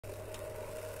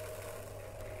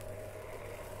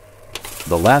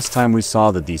The last time we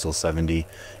saw the Diesel 70,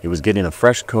 it was getting a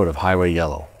fresh coat of highway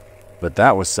yellow, but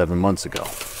that was 7 months ago.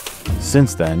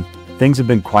 Since then, things have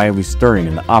been quietly stirring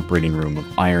in the operating room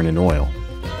of Iron and Oil.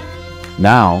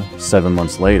 Now, 7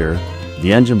 months later,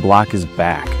 the engine block is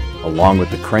back, along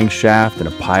with the crankshaft and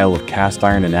a pile of cast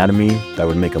iron anatomy that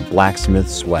would make a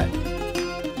blacksmith sweat.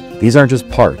 These aren't just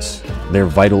parts, they're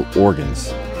vital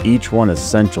organs, each one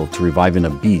essential to reviving a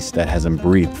beast that hasn't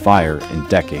breathed fire in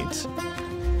decades.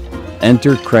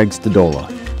 Enter Craig Stadola,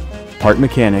 part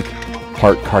mechanic,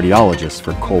 part cardiologist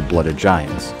for cold-blooded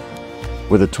giants.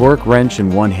 With a torque wrench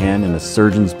in one hand and a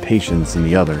surgeon's patience in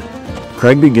the other,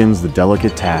 Craig begins the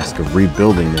delicate task of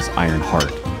rebuilding this iron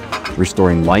heart,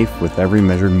 restoring life with every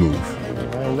measured move.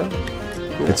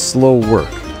 It's slow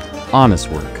work, honest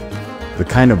work, the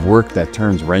kind of work that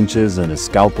turns wrenches into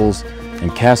scalpels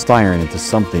and cast iron into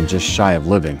something just shy of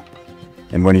living.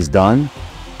 And when he's done,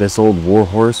 this old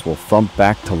warhorse will thump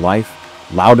back to life,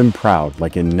 loud and proud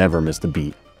like it never missed a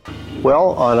beat.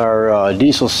 Well, on our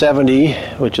Diesel 70,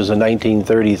 which is a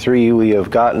 1933, we have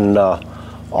gotten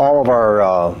all of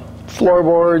our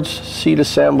floorboards, seat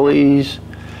assemblies,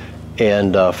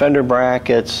 and fender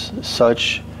brackets,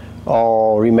 such,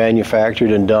 all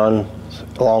remanufactured and done,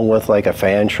 along with like a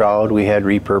fan shroud we had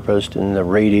repurposed, and the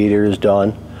radiator is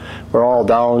done. We're all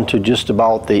down to just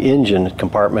about the engine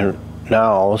compartment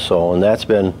now, and that's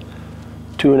been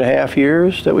 2.5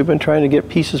 years that we've been trying to get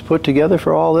pieces put together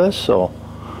for all this, so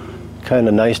kind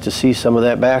of nice to see some of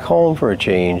that back home for a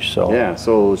change. So yeah,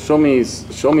 so show me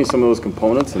some of those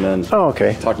components, and then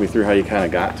talk me through how you kind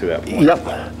of got to that point. Yep.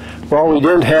 Well, we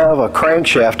didn't have a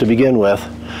crankshaft to begin with,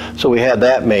 so we had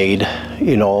that made,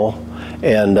 you know,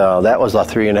 and that was a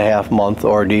 3.5 month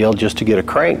ordeal just to get a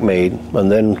crank made.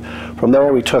 And then from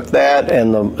there we took that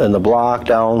and the block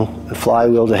down, the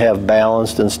flywheel to have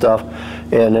balanced and stuff.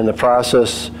 And in the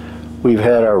process, we've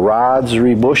had our rods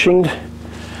rebushinged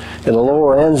and the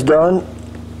lower ends done,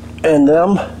 and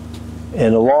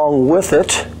along with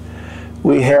it,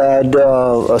 we had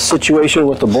a situation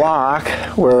with the block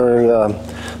where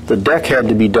the deck had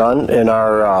to be done, and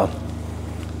our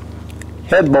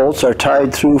head bolts are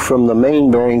tied through from the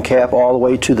main bearing cap all the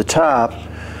way to the top,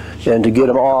 and to get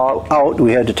them all out,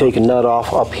 we had to take a nut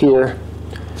off up here,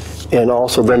 and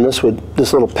also then this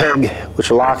little peg, which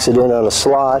locks it in on a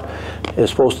slot, is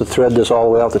supposed to thread this all the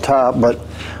way out the top, but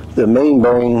the main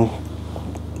bearing,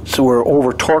 so we're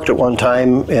over torqued at one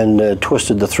time and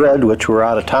twisted the thread, which we're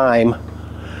out of time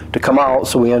to come out,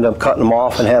 so we ended up cutting them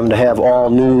off and having to have all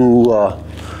new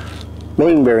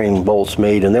main bearing bolts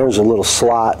made. And there was a little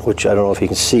slot, which I don't know if you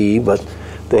can see, but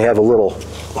they have a little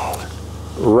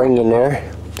ring in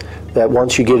there that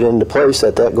once you get it into place,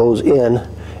 that goes in,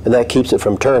 and that keeps it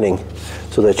from turning,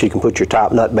 so that you can put your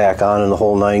top nut back on in the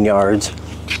whole 9 yards.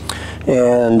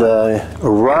 And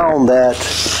around that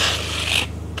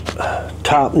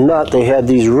top nut, they had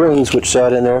these rings which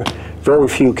sat in there. Very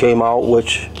few came out,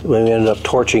 which when we ended up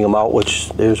torching them out, which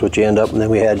there's what you end up, and then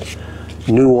we had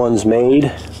new ones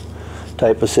made,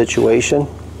 type of situation.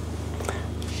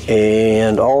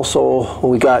 And also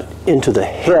when we got into the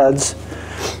heads,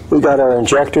 we got our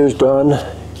injectors done,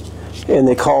 and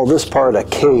they call this part a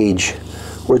cage,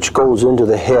 which goes into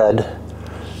the head,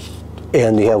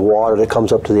 and you have water that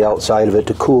comes up to the outside of it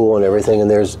to cool and everything, and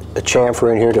there's a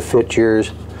chamfer in here to fit your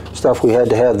stuff. We had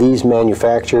to have these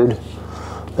manufactured,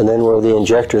 and then where the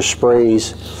injector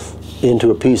sprays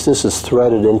into a piece, this is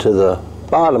threaded into the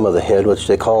bottom of the head, which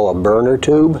they call a burner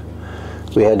tube.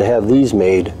 We had to have these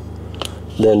made.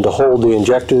 Then to hold the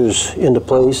injectors into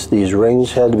place, these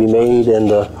rings had to be made, and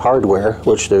the hardware,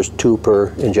 which there's 2 per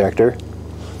injector.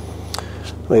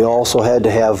 We also had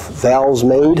to have valves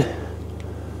made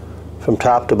from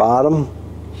top to bottom,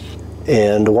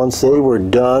 and once they were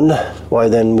done, why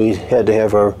then we had to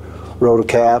have our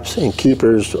rotocaps and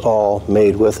keepers all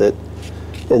made with it.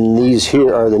 And these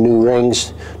here are the new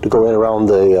rings to go in around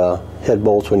the head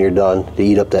bolts when you're done, to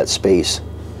eat up that space.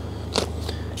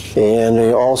 And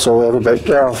they also, everybody,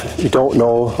 well, if you don't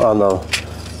know, on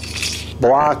the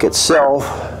block itself,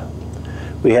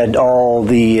 we had all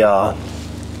the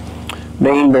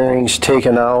main bearings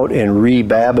taken out and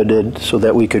re-babbitted so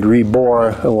that we could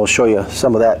rebore, and we'll show you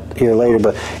some of that here later.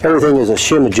 But everything is a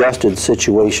shim adjusted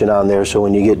situation on there, so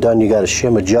when you get done, you got to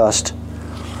shim adjust.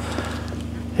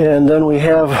 And then we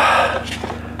have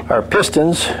our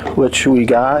pistons, which we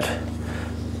got,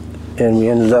 and we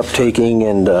ended up taking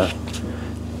and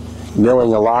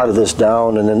milling a lot of this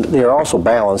down, and then they're also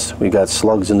balanced. We got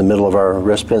slugs in the middle of our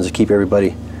wrist pins to keep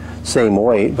everybody same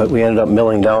weight, but we ended up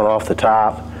milling down off the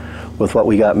top with what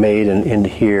we got made and into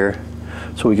here,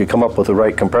 so we could come up with the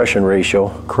right compression ratio.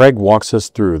 Craig walks us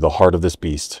through the heart of this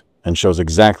beast, and shows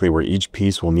exactly where each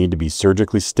piece will need to be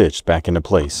surgically stitched back into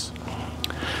place.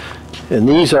 And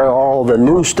these are all the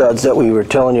new studs that we were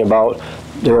telling you about.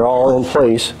 They're all in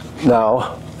place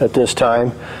now at this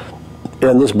time.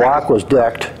 And this block was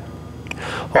decked.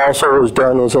 Also what was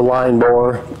done was a line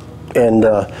bore, and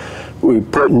we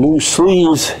put new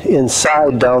sleeves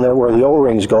inside down there where the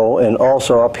O-rings go, and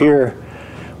also up here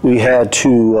we had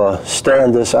to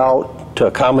stand this out to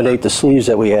accommodate the sleeves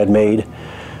that we had made.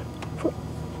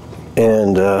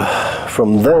 And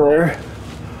from there,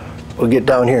 we'll get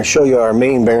down here and show you our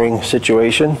main bearing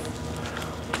situation.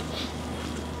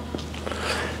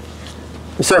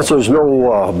 Since there's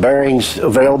no bearings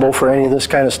available for any of this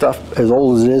kind of stuff, as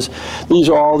old as it is, these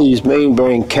are all these main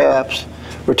bearing caps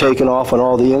were taken off, and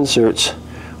all the inserts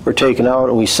were taken out,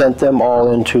 and we sent them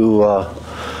all into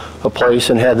a place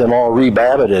and had them all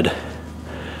re-babbitted.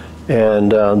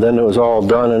 And then it was all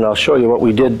done, and I'll show you what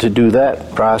we did to do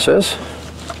that process.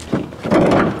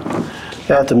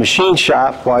 At the machine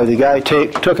shop, why the guy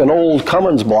took an old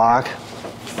Cummins block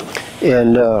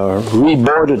and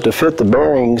rebored it to fit the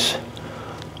bearings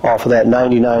off of that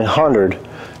 9900,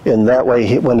 and that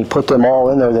way when he put them all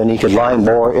in there, then he could line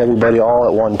bore everybody all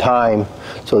at one time,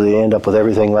 so they end up with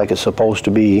everything like it's supposed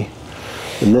to be.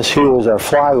 And this here is our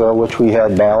flywheel, which we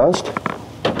had balanced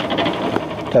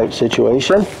type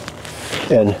situation,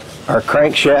 and our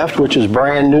crankshaft, which is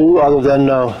brand new, other than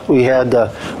we had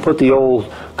put the old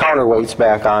counterweights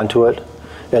back onto it,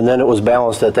 and then it was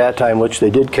balanced at that time, which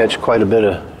they did catch quite a bit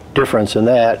of difference in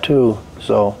that too.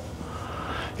 So,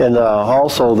 and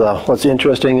also what's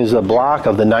interesting is the block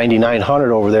of the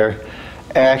 9900 over there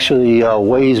actually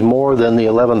weighs more than the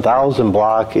 11,000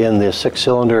 block in the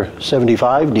 6-cylinder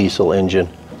 75 diesel engine.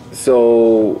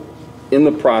 So in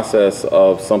the process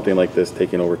of something like this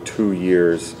taking over 2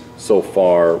 years so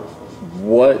far,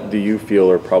 what do you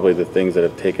feel are probably the things that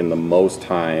have taken the most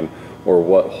time, or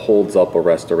what holds up a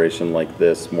restoration like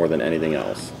this more than anything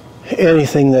else?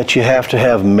 Anything that you have to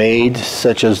have made,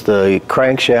 such as the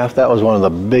crankshaft, that was one of the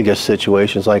biggest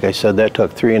situations. Like I said, that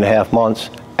took 3.5 months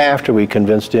after we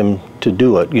convinced him to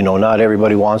do it. You know, not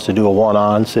everybody wants to do a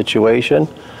one-on situation,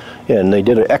 and they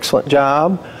did an excellent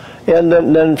job. And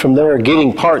then from there,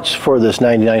 getting parts for this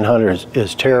 9900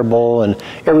 is terrible, and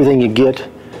everything you get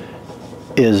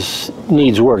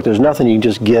needs work. There's nothing you can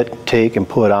just get, take, and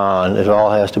put on. It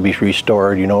all has to be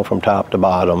restored, you know, from top to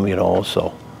bottom, you know,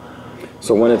 so.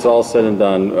 So when it's all said and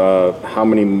done, how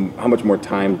much more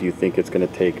time do you think it's going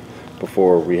to take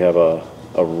before we have a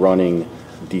running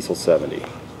diesel 70?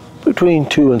 Between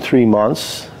 2 and 3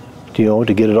 months, you know,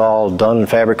 to get it all done and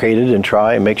fabricated and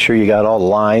try and make sure you got all the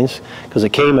lines, because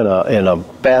it came in a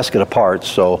basket of parts,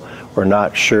 so we're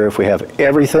not sure if we have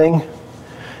everything,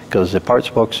 because the parts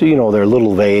books, you know, they're a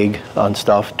little vague on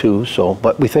stuff too, so,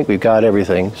 but we think we've got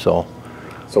everything, so.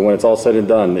 So when it's all said and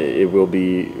done, it will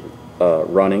be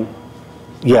running?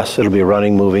 Yes, it'll be a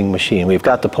running, moving machine. We've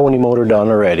got the pony motor done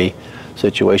already,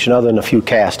 situation, other than a few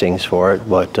castings for it,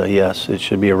 but yes, it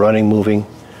should be a running, moving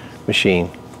machine.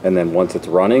 And then once it's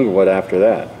running, what after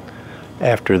that?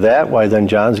 After that, why then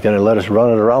John's going to let us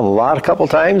run it around the lot a couple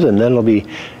times, and then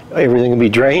everything will be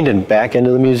drained and back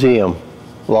into the museum,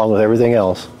 along with everything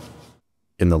else.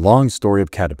 In the long story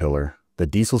of Caterpillar, the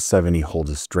Diesel 70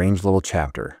 holds a strange little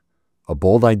chapter, a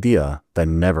bold idea that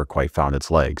never quite found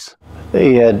its legs.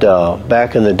 They had,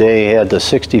 back in the day, had the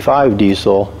 65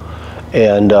 diesel,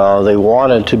 and they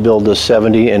wanted to build the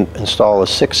 70 and install a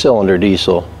 6-cylinder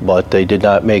diesel, but they did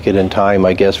not make it in time,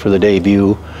 I guess, for the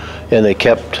debut, and they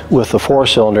kept with the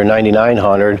 4-cylinder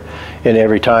 9900, and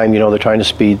every time, you know, they're trying to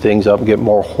speed things up and get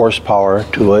more horsepower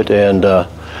to it, and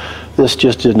this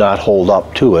just did not hold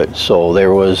up to it. So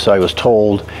there was, I was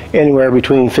told, anywhere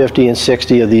between 50 and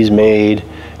 60 of these made,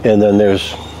 and then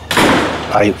there's,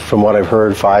 from what I've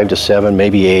heard, 5 to 7,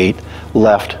 maybe 8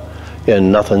 left,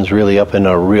 and nothing's really up in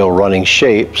a real running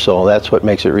shape, so that's what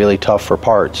makes it really tough for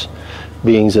parts.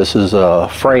 Being this is a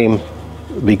frame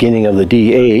beginning of the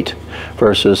D8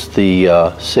 versus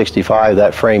the 65,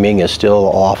 that framing is still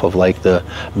off of like the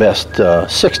best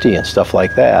 60 and stuff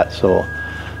like that, so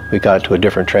we got to a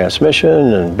different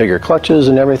transmission and bigger clutches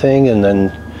and everything, and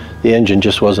then the engine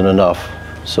just wasn't enough.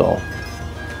 So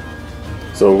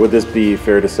would this be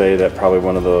fair to say that probably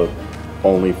one of the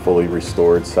only fully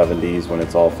restored 70s when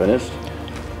it's all finished?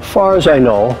 As far as I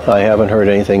know, I haven't heard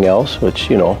anything else, which,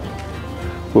 you know,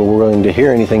 we're willing to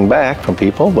hear anything back from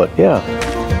people, but yeah.